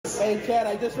Hey, Chad,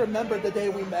 I just remembered the day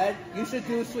we met. You should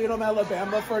do Sweet Home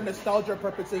Alabama for nostalgia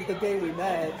purposes the day we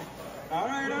met. All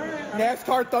right.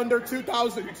 NASCAR Thunder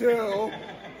 2002.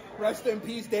 Rest in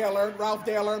peace, Ralph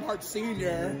Dale Earnhardt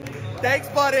Sr. Thanks,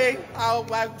 buddy.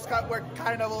 We're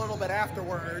kind of a little bit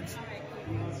afterwards.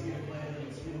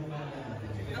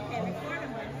 Okay, record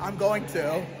him. I'm going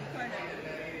to.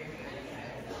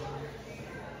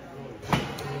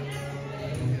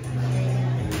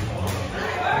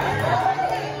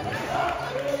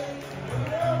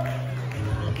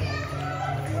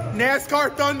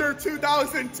 NASCAR Thunder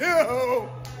 2002.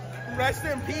 Rest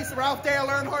in peace, Ralph Dale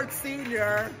Earnhardt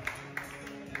Sr.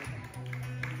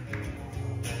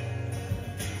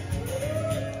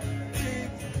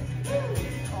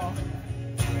 Oh.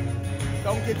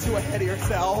 Don't get too ahead of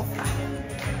yourself.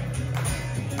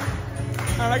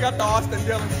 And I got the Austin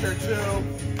Dillon shirt too.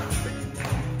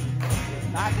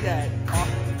 Not yet. Oh.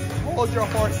 Hold your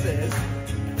horses.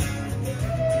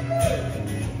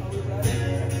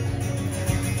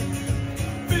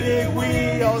 Big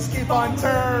wheels keep on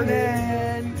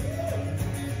turning,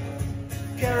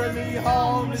 carry me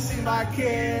home to see my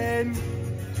kin,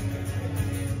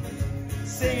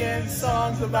 singing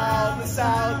songs about the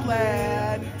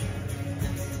Southland.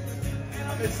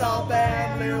 It's all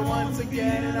family once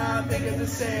again, and I think it's the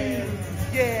same.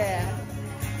 Yeah.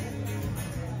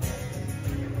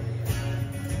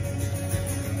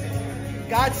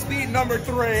 Godspeed number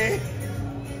 3.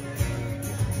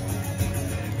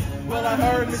 Well, I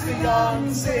heard Mr.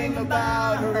 Young sing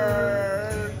about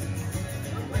her.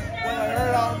 When I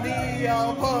heard on me,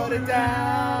 I'll put it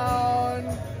down.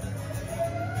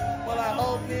 Well, I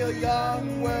hope Neil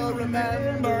Young will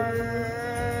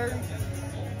remember.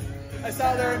 A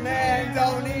Southern man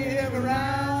don't need him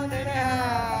around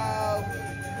anyhow.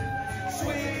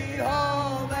 Sweet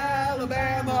home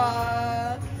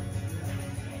Alabama,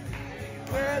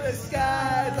 where the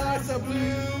skies are so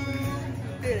blue.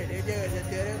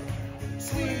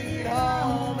 Sweet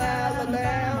home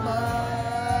Alabama,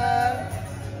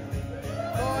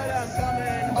 Lord, I'm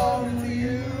coming home to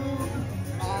you.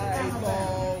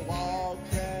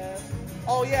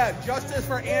 Oh yeah, justice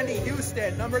for Andy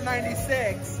Houston, number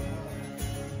 96.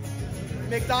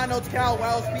 McDonald's, Cal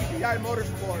Wells, BPI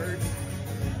Motorsports.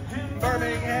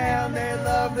 Birmingham, they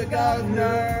love the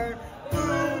governor.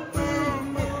 Boom,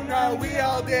 boom, boom. Now we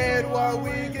all did what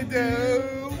we could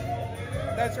do.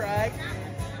 That's right.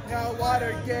 Now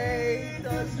Watergate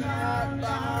does not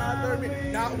bother me,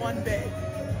 not one bit.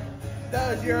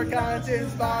 Does your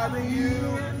conscience bother you?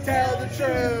 Tell the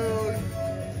truth.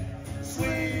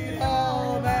 Sweet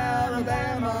home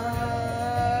Alabama,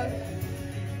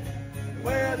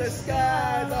 where the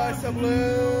skies are so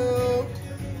blue.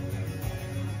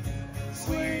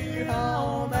 Sweet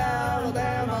home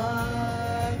Alabama,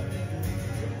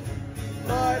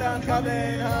 Lord, I'm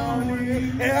coming home to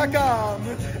you. Here I come,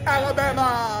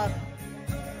 Alabama.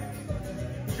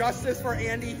 Justice for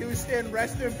Andy Houston.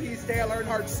 Rest in peace, Dale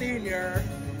Earnhardt Sr.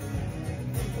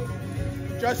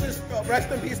 Justice,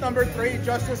 rest in peace, number 3.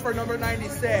 Justice for number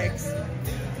 96. I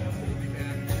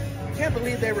can't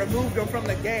believe they removed him from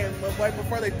the game right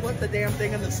before they put the damn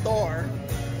thing in the store.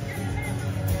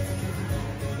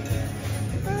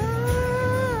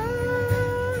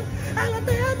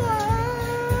 Alabama.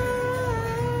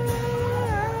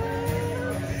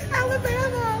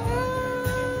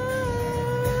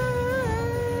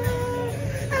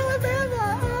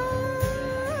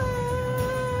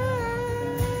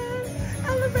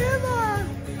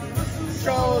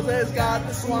 Shows has got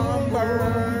the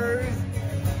Swampers.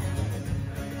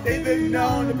 They've been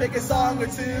known to pick a song or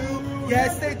two.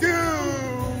 Yes, they do.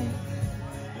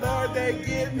 Lord, they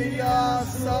give me off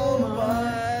so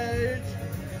much.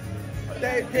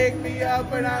 They pick me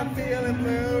up when I'm feeling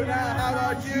blue. Now, how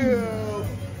about you?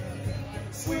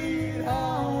 Sweet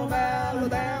home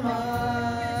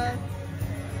Alabama,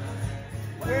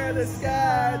 where the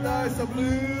skies are so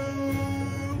blue.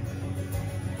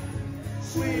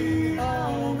 Sweet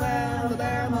home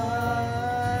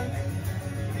Alabama,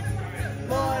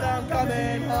 Lord, I'm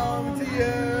coming home to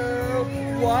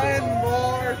you. One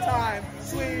more time.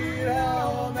 Sweet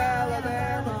home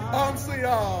Alabama, home sweet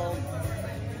home,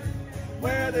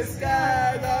 where the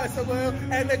skies are so blue,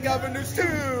 and the governors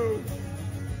too.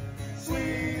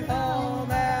 Sweet home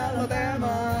Alabama,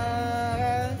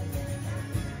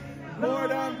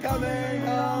 Lord, I'm coming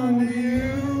home to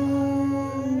you.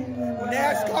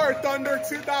 NASCAR Thunder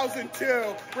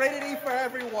 2002, rated E for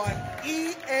everyone.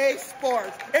 EA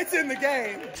Sports, it's in the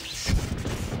game.